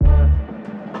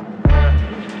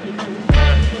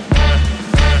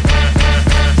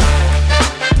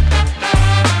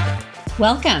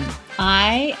Welcome.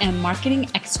 I am marketing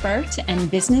expert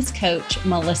and business coach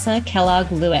Melissa Kellogg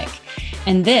Lewick,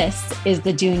 and this is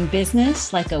the Doing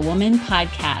Business Like a Woman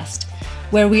podcast,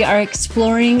 where we are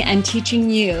exploring and teaching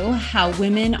you how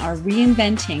women are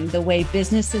reinventing the way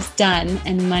business is done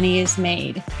and money is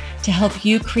made to help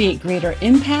you create greater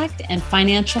impact and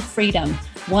financial freedom,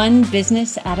 one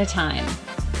business at a time.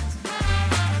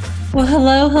 Well,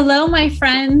 hello, my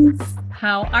friends.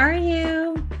 How are you?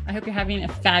 I hope you're having a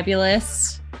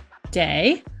fabulous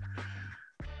day.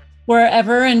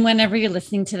 Wherever and whenever you're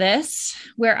listening to this,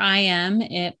 where I am,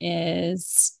 it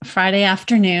is Friday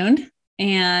afternoon,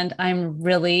 and I'm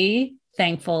really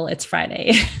thankful it's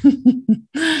Friday.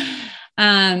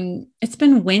 It's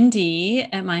been windy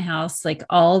at my house like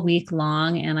all week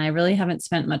long, and I really haven't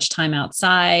spent much time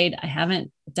outside. I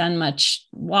haven't done much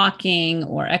walking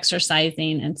or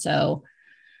exercising, and so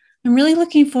I'm really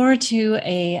looking forward to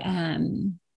a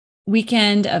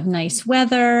weekend of nice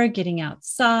weather, getting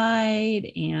outside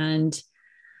and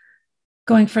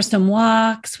going for some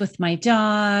walks with my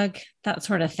dog, that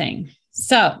sort of thing.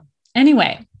 So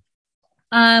anyway,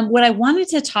 what I wanted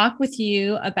to talk with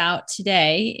you about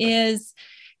today is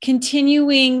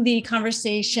continuing the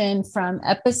conversation from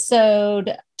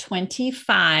episode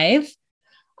 25,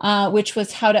 which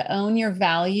was how to own your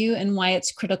value and why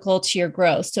it's critical to your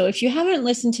growth. So if you haven't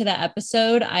listened to that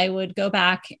episode, I would go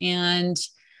back and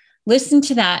listen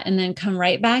to that and then come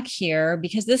right back here,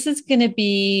 because this is going to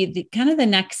be the kind of the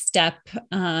next step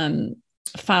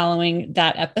following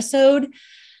that episode.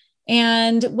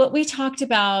 And what we talked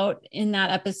about in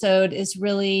that episode is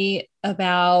really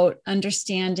about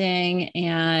understanding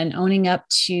and owning up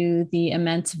to the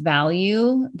immense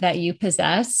value that you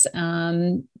possess,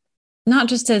 not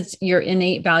just as your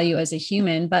innate value as a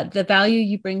human, but the value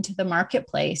you bring to the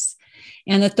marketplace,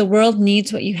 and that the world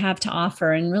needs what you have to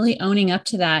offer, and really owning up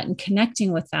to that and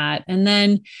connecting with that. And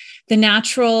then the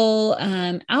natural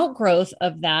outgrowth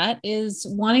of that is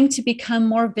wanting to become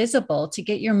more visible, to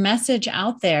get your message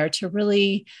out there, to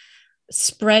really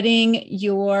spreading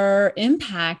your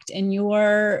impact and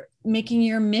your making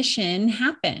your mission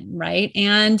happen, right?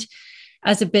 And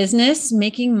as a business,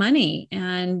 making money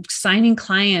and signing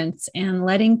clients and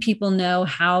letting people know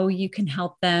how you can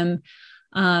help them.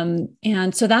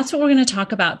 And so that's what we're going to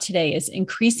talk about today, is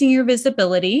increasing your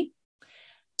visibility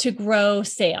to grow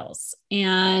sales.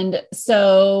 And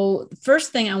so the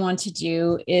first thing I want to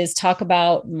do is talk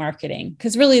about marketing,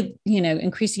 because really,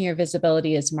 increasing your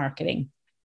visibility is marketing.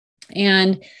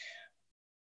 And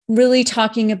really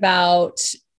talking about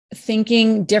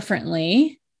thinking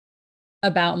differently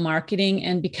about marketing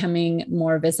and becoming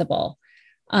more visible.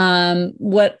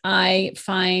 What I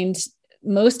find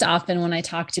most often when I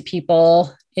talk to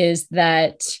people is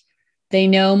that they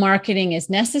know marketing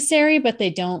is necessary, but they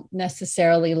don't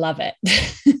necessarily love it,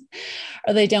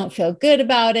 or they don't feel good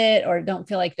about it, or don't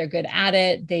feel like they're good at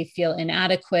it. They feel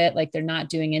inadequate, like they're not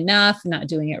doing enough, not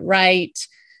doing it right,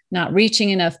 not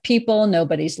reaching enough people,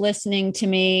 nobody's listening to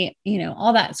me,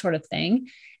 all that sort of thing.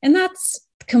 And that's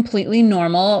completely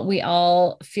normal. We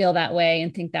all feel that way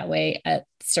and think that way at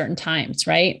certain times,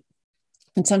 right?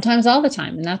 And sometimes all the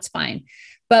time, and that's fine.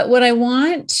 But what I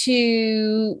want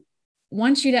you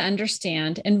to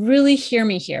understand and really hear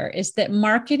me here is that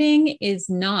marketing is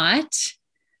not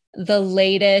the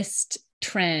latest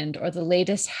trend or the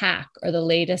latest hack or the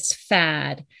latest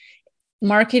fad.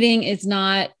 Marketing is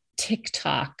not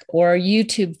TikTok or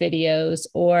YouTube videos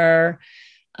or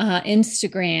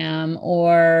Instagram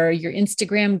or your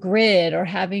Instagram grid, or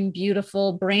having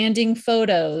beautiful branding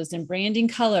photos and branding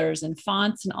colors and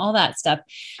fonts and all that stuff.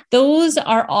 Those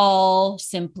are all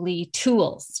simply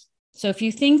tools. So if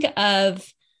you think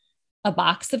of a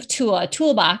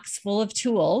toolbox full of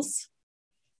tools,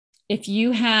 if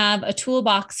you have a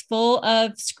toolbox full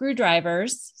of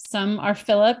screwdrivers, some are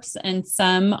Phillips and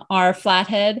some are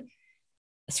flathead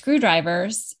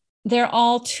screwdrivers, they're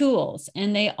all tools,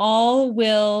 and they all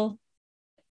will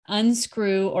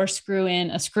unscrew or screw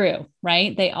in a screw,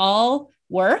 right? They all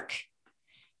work.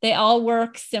 They all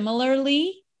work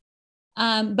similarly,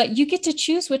 but you get to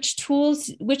choose which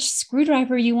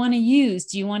screwdriver you want to use.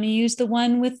 Do you want to use the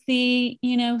one with the,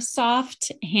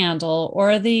 soft handle,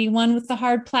 or the one with the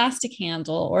hard plastic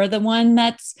handle, or the one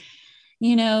that's,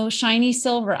 shiny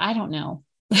silver? I don't know.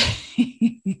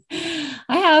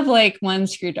 I have like one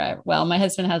screwdriver. Well, my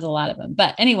husband has a lot of them,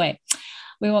 but anyway,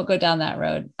 we won't go down that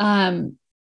road.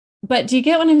 But do you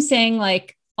get what I'm saying?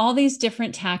 Like, all these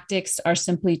different tactics are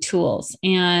simply tools,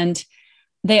 and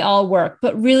they all work.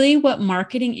 But really what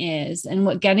marketing is, and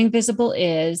what getting visible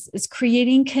is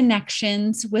creating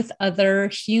connections with other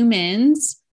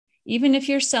humans. Even if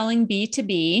you're selling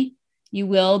B2B, You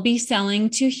will be selling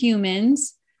to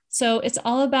humans. So it's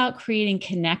all about creating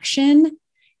connection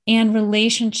and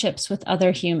relationships with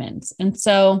other humans. And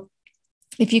so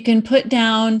if you can put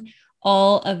down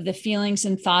all of the feelings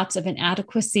and thoughts of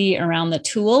inadequacy around the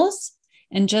tools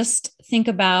and just think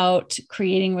about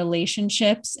creating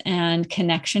relationships and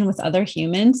connection with other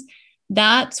humans,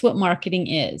 that's what marketing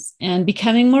is. And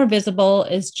becoming more visible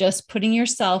is just putting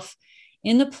yourself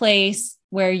in the place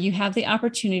where you have the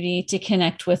opportunity to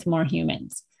connect with more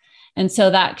humans. And so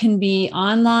that can be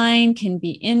online, can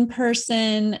be in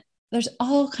person. There's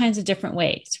all kinds of different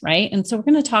ways, right? And so we're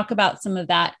going to talk about some of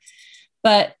that.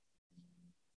 But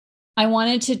I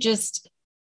wanted to just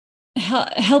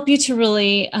help you to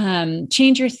really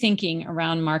change your thinking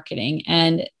around marketing.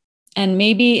 And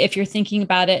maybe if you're thinking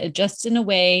about it just in a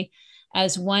way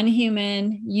as one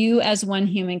human, you as one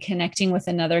human connecting with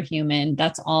another human,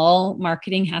 that's all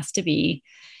marketing has to be.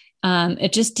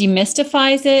 It just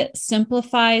demystifies it,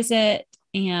 simplifies it,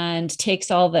 and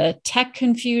takes all the tech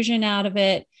confusion out of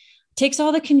it, takes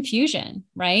all the confusion,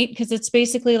 right? Because it's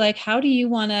basically like, how do you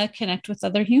want to connect with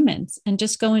other humans? And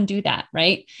just go and do that,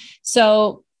 right?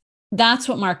 So that's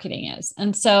what marketing is.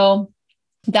 And so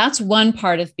that's one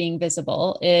part of being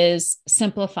visible, is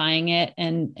simplifying it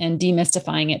and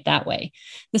demystifying it that way.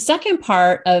 The second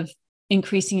part of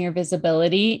increasing your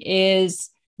visibility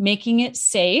is making it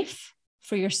safe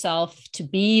for yourself to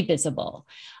be visible.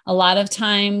 A lot of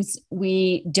times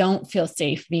we don't feel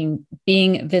safe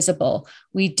being visible.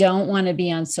 We don't want to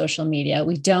be on social media.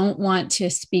 We don't want to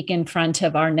speak in front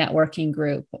of our networking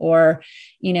group, or,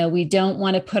 we don't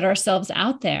want to put ourselves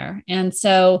out there. And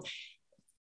so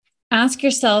ask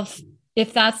yourself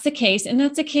if that's the case. And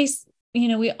that's the case,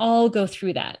 we all go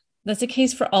through that. That's the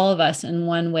case for all of us in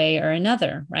one way or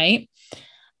another, right?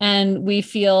 And we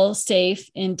feel safe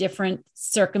in different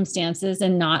circumstances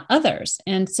and not others.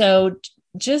 And so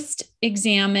just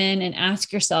examine and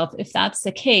ask yourself if that's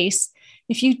the case.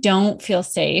 If you don't feel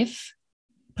safe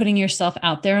putting yourself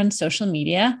out there on social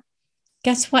media,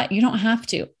 guess what? You don't have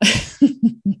to.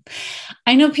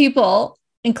 I know people,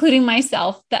 including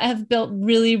myself, that have built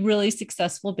really, really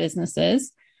successful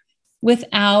businesses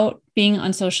without being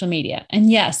on social media. And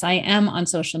yes, I am on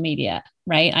social media,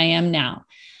 right? I am now.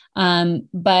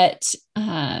 But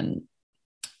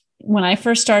when I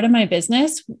first started my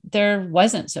business, there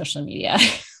wasn't social media.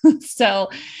 So,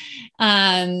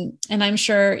 and I'm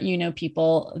sure,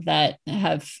 people that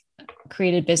have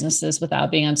created businesses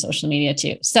without being on social media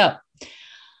too. So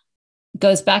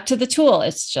goes back to the tool.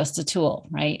 It's just a tool,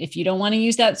 right? If you don't want to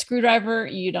use that screwdriver,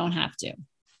 you don't have to.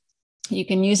 You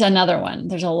can use another one.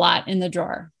 There's a lot in the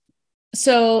drawer.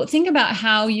 So think about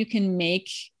how you can make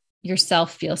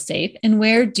yourself feel safe, and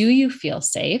where do you feel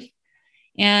safe?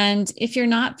 And if you're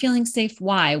not feeling safe,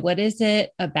 why? What is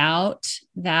it about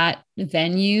that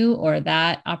venue or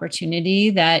that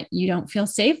opportunity that you don't feel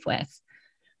safe with?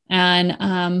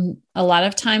 And a lot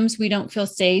of times we don't feel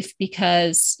safe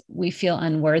because we feel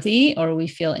unworthy, or we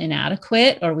feel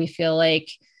inadequate, or we feel like,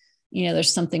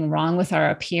 there's something wrong with our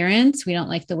appearance. We don't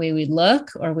like the way we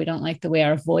look, or we don't like the way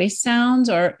our voice sounds,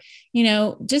 or,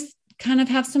 just kind of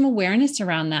have some awareness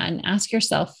around that and ask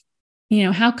yourself,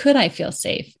 how could I feel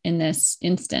safe in this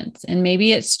instance? And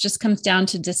maybe it's just comes down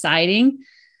to deciding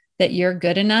that you're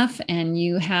good enough and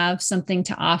you have something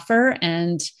to offer,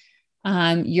 and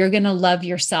you're going to love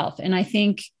yourself. And I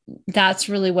think that's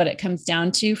really what it comes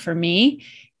down to for me,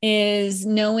 is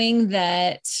knowing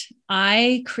that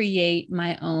I create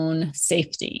my own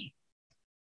safety.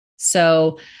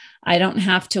 So I don't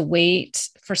have to wait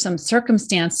for some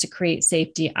circumstance to create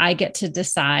safety. I get to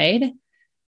decide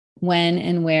when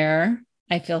and where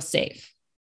I feel safe,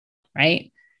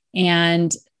 right?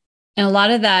 And a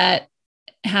lot of that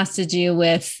has to do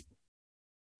with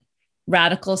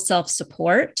radical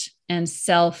self-support and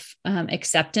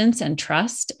self-acceptance and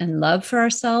trust and love for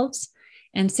ourselves,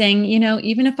 and saying,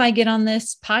 even if I get on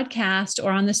this podcast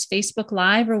or on this Facebook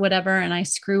Live or whatever, and I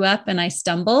screw up and I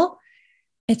stumble,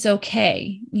 it's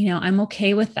okay. I'm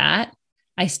okay with that.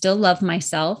 I still love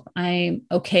myself. I'm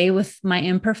okay with my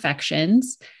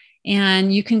imperfections.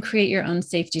 And you can create your own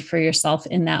safety for yourself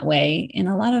in that way in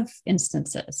a lot of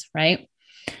instances, right?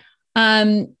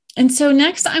 And so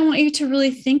next, I want you to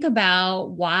really think about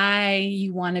why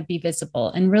you want to be visible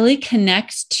and really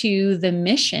connect to the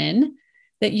mission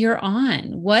that you're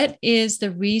on. What is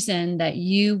the reason that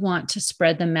you want to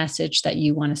spread the message that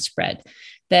you want to spread?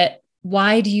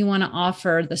 Why do you want to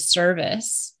offer the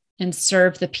service and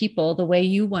serve the people the way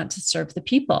you want to serve the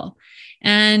people?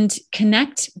 And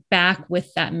connect back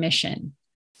with that mission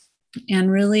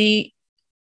and really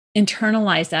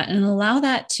internalize that and allow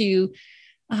that to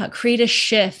create a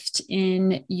shift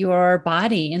in your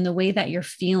body, in the way that you're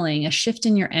feeling, a shift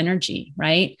in your energy,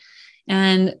 right?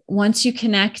 And once you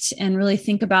connect and really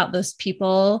think about those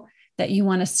people that you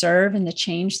want to serve and the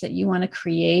change that you want to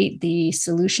create, the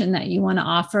solution that you want to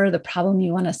offer, the problem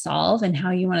you want to solve and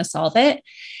how you want to solve it,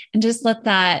 and just let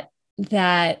that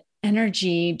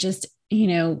energy just,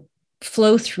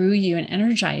 flow through you and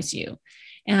energize you.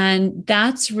 And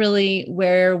that's really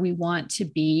where we want to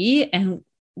be and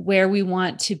where we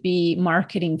want to be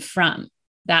marketing from,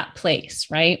 that place,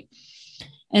 right?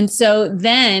 And so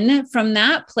then from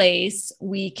that place,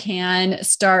 we can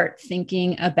start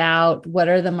thinking about what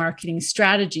are the marketing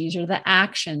strategies or the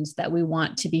actions that we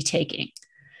want to be taking.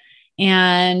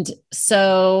 And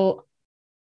so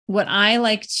what I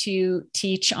like to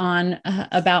teach on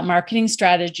about marketing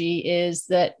strategy is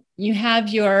that you have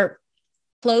your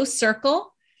close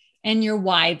circle and your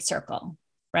wide circle,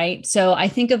 right? So I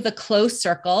think of the close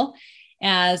circle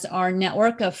as our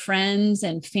network of friends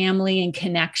and family and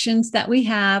connections that we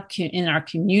have in our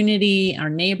community, our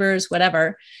neighbors,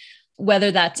 whatever,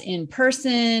 whether that's in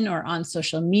person or on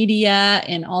social media,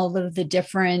 and all of the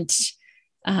different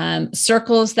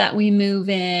circles that we move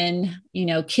in,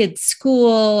 kids'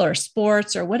 school or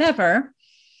sports or whatever.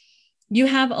 You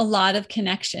have a lot of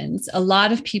connections, a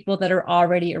lot of people that are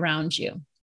already around you,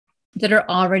 that are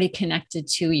already connected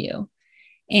to you.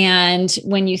 And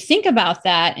when you think about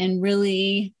that and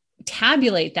really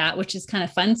tabulate that, which is kind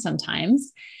of fun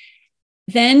sometimes,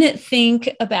 then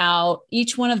think about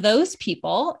each one of those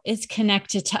people is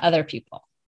connected to other people,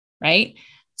 right?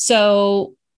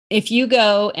 So if you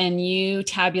go and you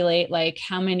tabulate like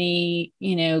how many,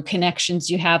 connections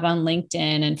you have on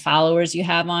LinkedIn and followers you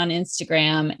have on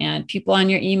Instagram and people on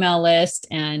your email list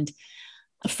and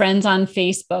friends on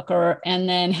Facebook, and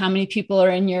then how many people are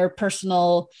in your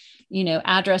personal,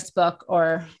 address book,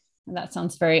 or that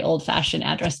sounds very old fashioned,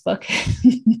 address book.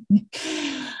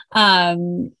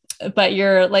 But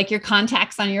your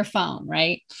contacts on your phone,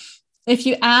 right? If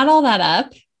you add all that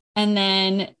up and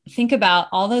then think about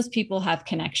all those people have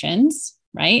connections,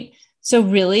 right? So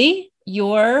really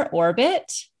your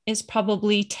orbit is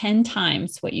probably 10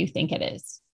 times what you think it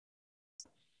is.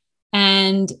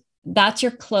 And that's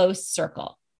your close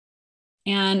circle.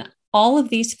 And all of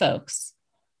these folks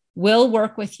will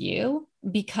work with you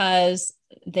because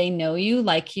they know you,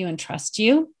 like you, and trust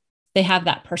you. They have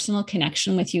that personal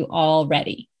connection with you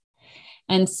already.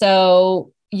 And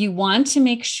so you want to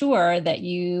make sure that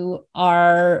you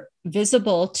are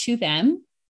visible to them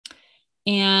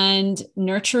and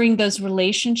nurturing those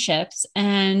relationships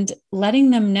and letting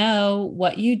them know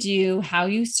what you do, how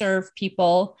you serve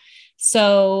people,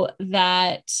 so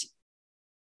that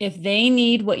if they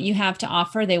need what you have to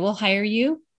offer, they will hire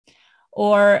you.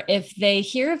 Or if they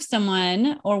hear of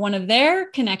someone or one of their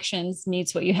connections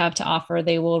needs what you have to offer,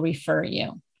 they will refer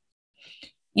you.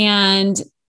 And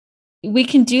we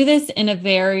can do this in a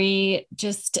very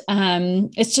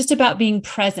it's just about being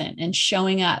present and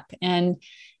showing up and,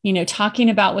 talking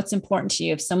about what's important to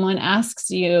you. If someone asks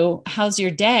you, how's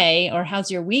your day or how's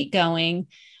your week going?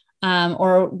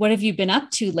 Or what have you been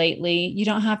up to lately? You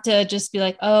don't have to just be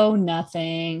like, oh,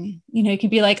 nothing. You can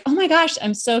be like, oh my gosh,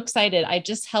 I'm so excited. I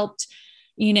just helped,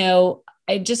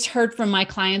 I just heard from my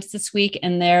clients this week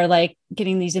and they're like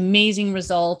getting these amazing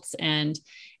results. And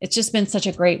it's just been such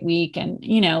a great week. And,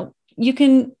 you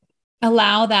can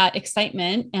allow that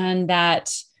excitement and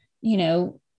that,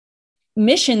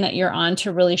 mission that you're on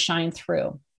to really shine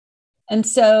through. And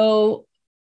so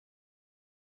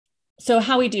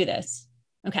how we do this.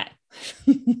 Okay.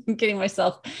 Getting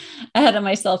myself ahead of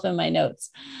myself in my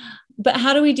notes. But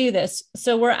how do we do this?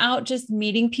 So we're out just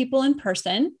meeting people in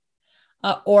person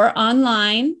or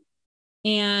online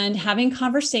and having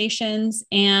conversations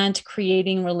and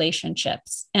creating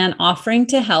relationships and offering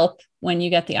to help when you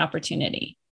get the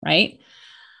opportunity, right?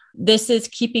 This is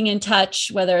keeping in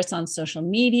touch, whether it's on social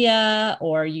media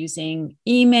or using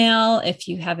email. If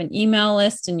you have an email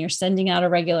list and you're sending out a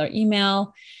regular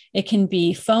email, it can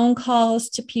be phone calls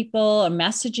to people or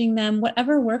messaging them,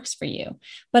 whatever works for you.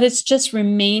 But it's just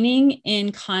remaining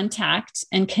in contact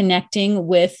and connecting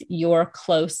with your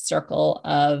close circle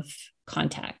of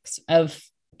contacts, of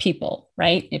people,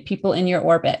 right? People in your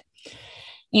orbit.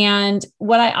 And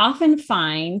what I often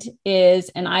find is,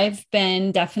 and I've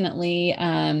been definitely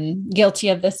guilty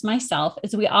of this myself,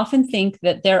 is we often think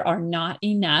that there are not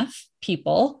enough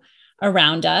people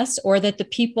around us, or that the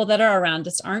people that are around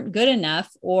us aren't good enough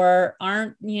or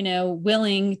aren't,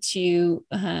 willing to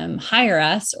hire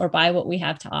us or buy what we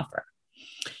have to offer.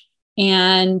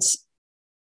 And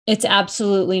it's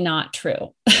absolutely not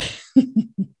true.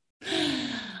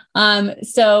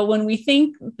 So when we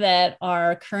think that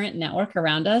our current network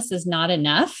around us is not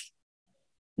enough,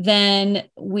 then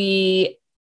we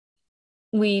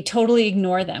totally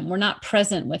ignore them. We're not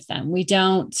present with them. We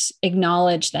don't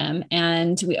acknowledge them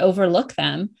and we overlook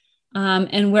them.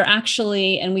 And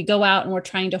we go out and we're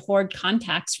trying to hoard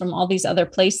contacts from all these other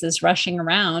places rushing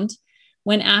around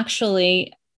when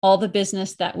actually all the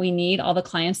business that we need, all the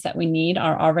clients that we need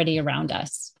are already around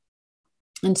us.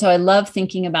 And so I love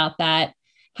thinking about that,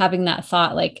 having that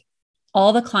thought, like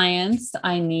all the clients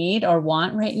I need or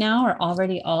want right now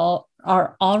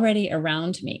are already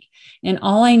around me. And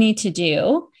all I need to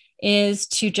do is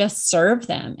to just serve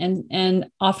them and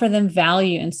offer them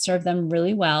value and serve them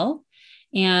really well.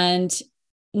 And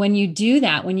when you do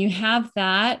that, when you have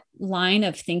that line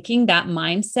of thinking, that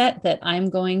mindset that I'm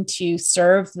going to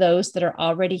serve those that are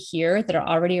already here, that are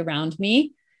already around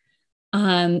me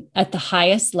at the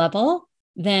highest level,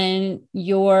 then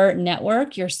your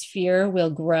network, your sphere will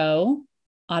grow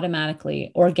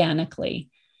automatically, organically.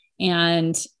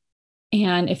 And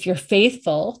if you're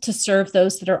faithful to serve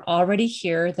those that are already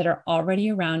here, that are already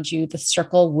around you, the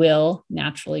circle will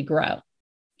naturally grow.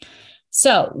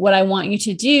 So what I want you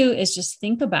to do is just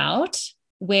think about,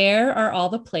 where are all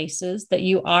the places that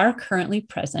you are currently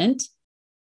present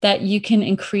that you can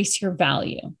increase your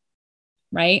value,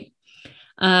 right?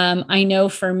 I know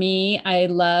for me, I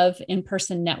love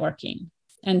in-person networking.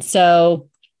 And so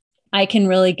I can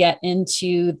really get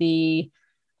into the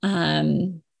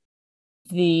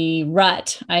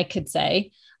rut, I could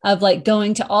say, of like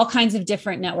going to all kinds of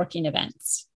different networking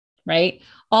events, right?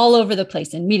 All over the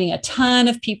place and meeting a ton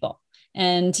of people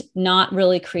and not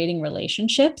really creating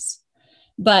relationships.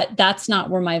 But that's not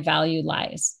where my value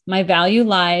lies. My value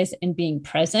lies in being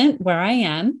present where I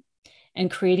am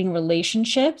and creating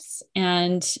relationships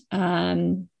and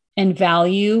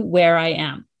value where I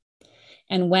am.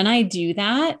 And when I do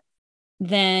that,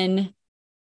 then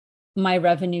my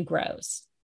revenue grows,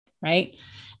 right?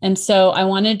 And so I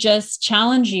want to just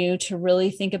challenge you to really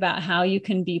think about how you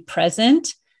can be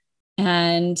present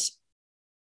and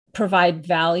provide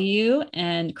value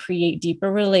and create deeper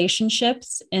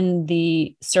relationships in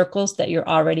the circles that you're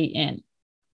already in,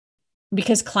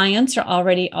 because clients are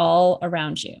already all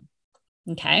around you.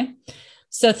 Okay.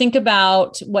 So think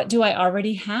about, what do I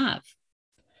already have?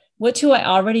 What do I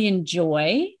already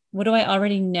enjoy? What do I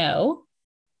already know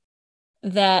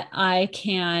that I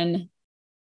can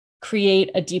create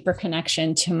a deeper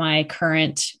connection to my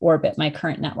current orbit, my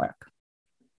current network?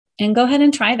 And go ahead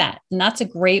and try that. And that's a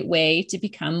great way to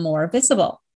become more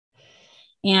visible.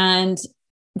 And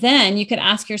then you could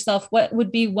ask yourself, what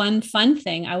would be one fun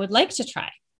thing I would like to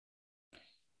try?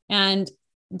 And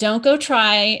don't go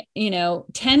try, 10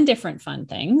 different fun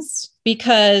things,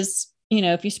 because,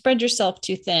 if you spread yourself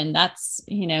too thin, that's,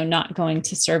 not going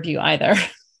to serve you either.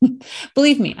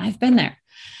 Believe me, I've been there.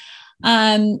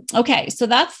 Okay, so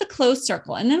that's the closed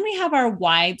circle. And then we have our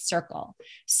wide circle.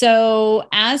 So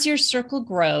as your circle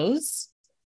grows,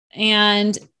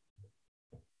 and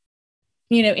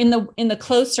in the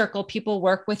closed circle, people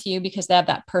work with you because they have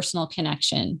that personal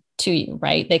connection to you,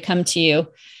 right? They come to you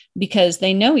because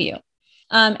they know you.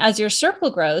 As your circle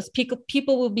grows,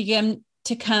 people will begin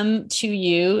to come to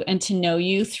you and to know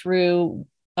you through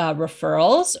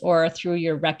referrals or through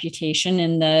your reputation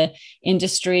in the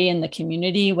industry, in the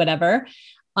community, whatever.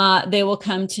 They will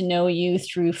come to know you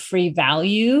through free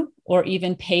value or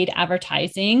even paid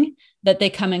advertising that they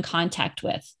come in contact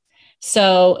with.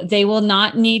 So they will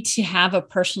not need to have a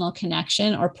personal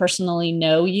connection or personally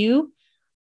know you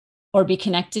or be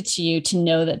connected to you to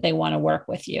know that they want to work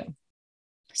with you.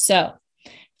 So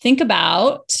think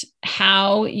about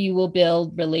how you will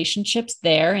build relationships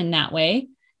there in that way,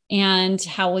 and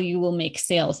how you will make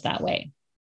sales that way.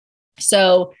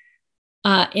 So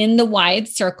in the wide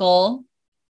circle,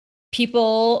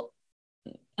 people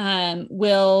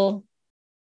will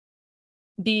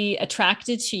be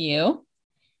attracted to you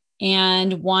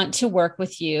and want to work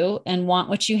with you and want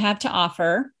what you have to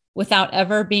offer without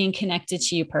ever being connected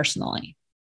to you personally.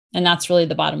 And that's really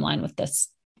the bottom line with this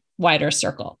wider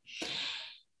circle.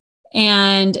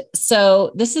 And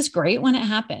so this is great when it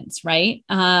happens, right?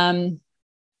 But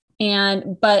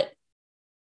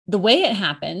the way it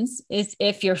happens is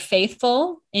if you're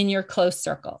faithful in your close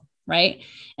circle, right?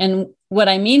 And what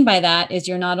I mean by that is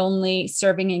you're not only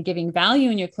serving and giving value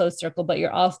in your close circle, but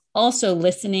you're also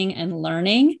listening and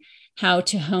learning how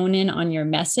to hone in on your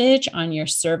message, on your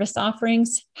service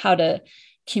offerings, how to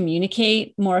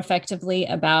communicate more effectively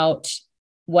about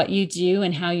what you do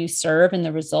and how you serve and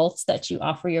the results that you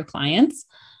offer your clients.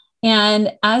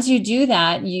 And as you do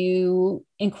that, you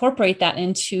incorporate that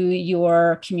into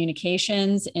your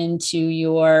communications, into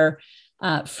your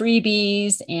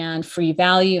freebies and free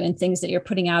value and things that you're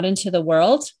putting out into the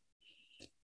world.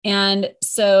 And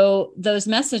so those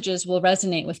messages will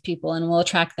resonate with people and will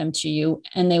attract them to you,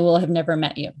 and they will have never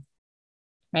met you.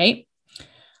 Right.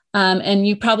 And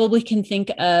you probably can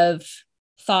think of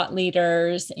thought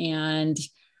leaders and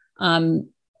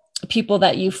people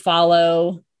that you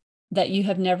follow that you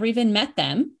have never even met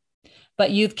them,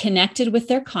 but you've connected with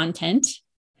their content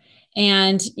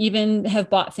and even have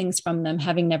bought things from them,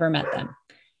 having never met them.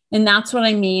 And that's what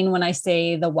I mean when I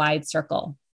say the wide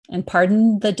circle. And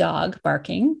pardon the dog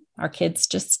barking. Our kids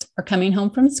just are coming home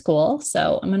from school,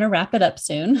 so I'm going to wrap it up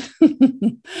soon.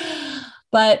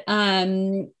 But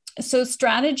so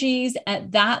strategies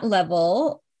at that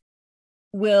level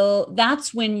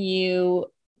that's when you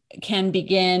can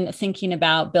begin thinking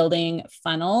about building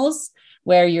funnels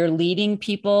where you're leading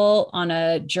people on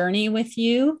a journey with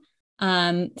you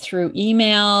through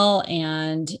email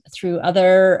and through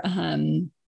other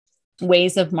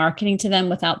ways of marketing to them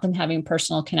without them having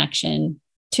personal connection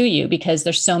to you, because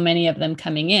there's so many of them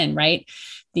coming in, right?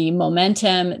 The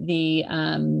momentum, the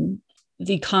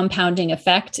compounding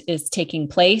effect is taking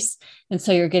place. And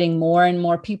so you're getting more and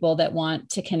more people that want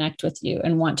to connect with you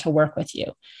and want to work with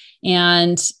you.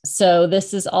 And so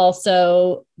this is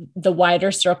also the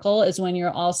wider circle is when you'll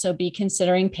also be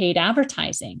considering paid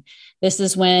advertising. This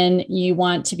is when you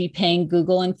want to be paying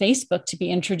Google and Facebook to be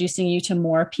introducing you to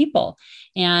more people.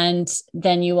 And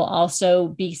then you will also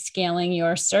be scaling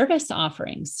your service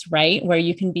offerings, right? Where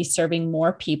you can be serving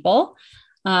more people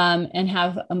and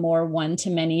have a more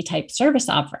one-to-many type service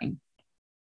offering.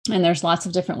 And there's lots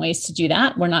of different ways to do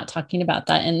that. We're not talking about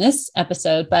that in this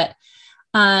episode, but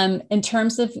in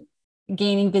terms of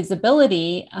gaining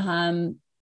visibility,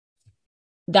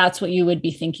 that's what you would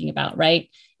be thinking about, right?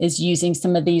 Is using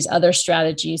some of these other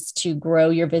strategies to grow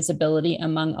your visibility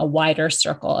among a wider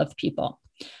circle of people.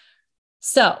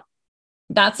 So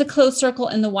that's a closed circle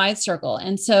and the wide circle.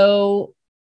 And so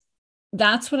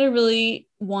that's what I really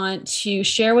want to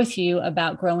share with you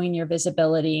about growing your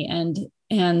visibility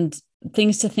and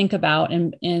things to think about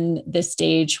in this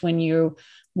stage when you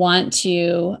want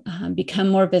to become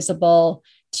more visible,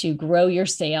 to grow your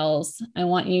sales. I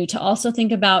want you to also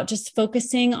think about just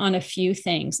focusing on a few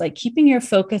things, like keeping your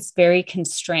focus very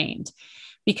constrained,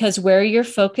 because where your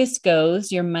focus goes,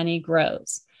 your money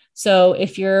grows. So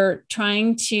if you're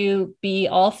trying to be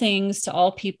all things to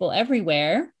all people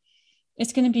everywhere,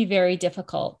 it's going to be very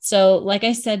difficult. So like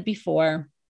I said before,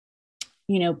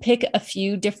 pick a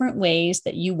few different ways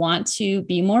that you want to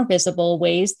be more visible,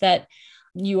 ways that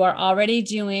you are already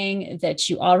doing, that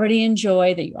you already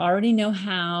enjoy, that you already know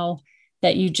how,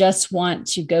 that you just want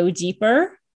to go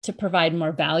deeper to provide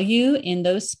more value in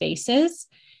those spaces.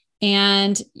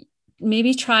 And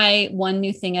maybe try one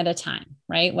new thing at a time,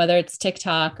 right? Whether it's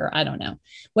TikTok or I don't know,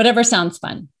 whatever sounds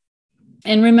fun.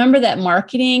 And remember that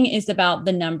marketing is about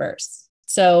the numbers.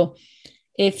 So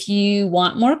if you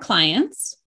want more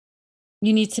clients,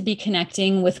 you need to be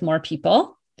connecting with more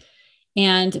people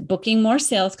and booking more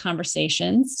sales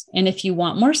conversations. And if you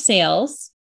want more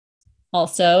sales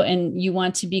also, and you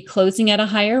want to be closing at a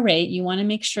higher rate, you want to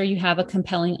make sure you have a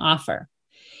compelling offer.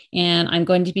 And I'm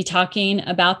going to be talking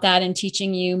about that and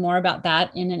teaching you more about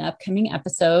that in an upcoming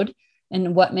episode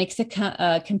and what makes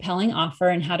a compelling offer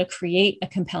and how to create a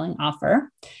compelling offer.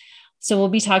 So we'll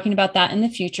be talking about that in the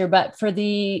future. But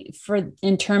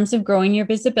in terms of growing your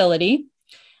visibility,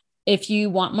 if you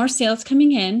want more sales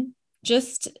coming in,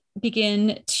 just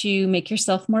begin to make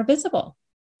yourself more visible.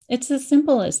 It's as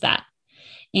simple as that.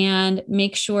 And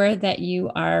make sure that you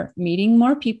are meeting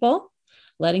more people,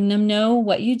 letting them know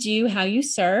what you do, how you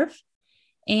serve,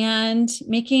 and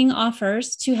making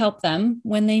offers to help them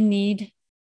when they need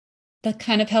the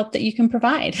kind of help that you can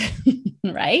provide,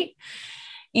 right?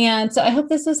 And so I hope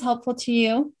this is helpful to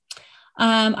you.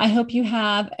 I hope you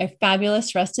have a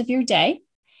fabulous rest of your day.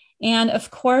 And of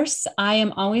course, I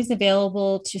am always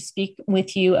available to speak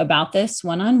with you about this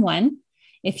one-on-one.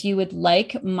 If you would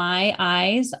like my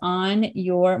eyes on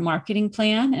your marketing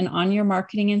plan and on your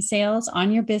marketing and sales,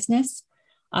 on your business,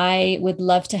 I would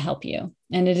love to help you.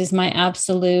 And it is my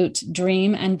absolute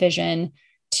dream and vision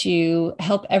to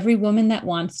help every woman that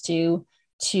wants to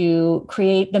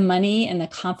create the money and the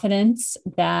confidence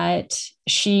that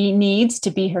she needs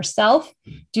to be herself,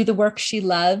 do the work she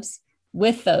loves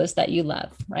with those that you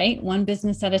love, right? One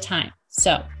business at a time.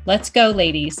 So let's go,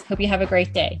 ladies. Hope you have a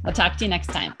great day. I'll talk to you next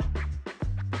time.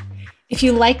 If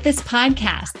you like this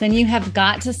podcast, then you have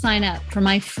got to sign up for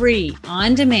my free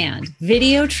on-demand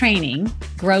video training,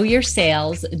 Grow Your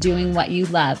Sales Doing What You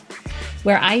Love,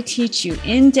 where I teach you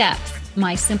in depth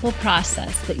my simple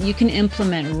process that you can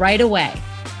implement right away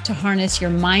to harness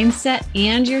your mindset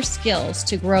and your skills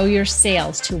to grow your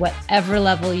sales to whatever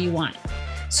level you want.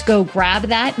 So go grab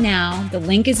that now. The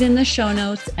link is in the show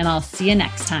notes, and I'll see you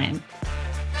next time.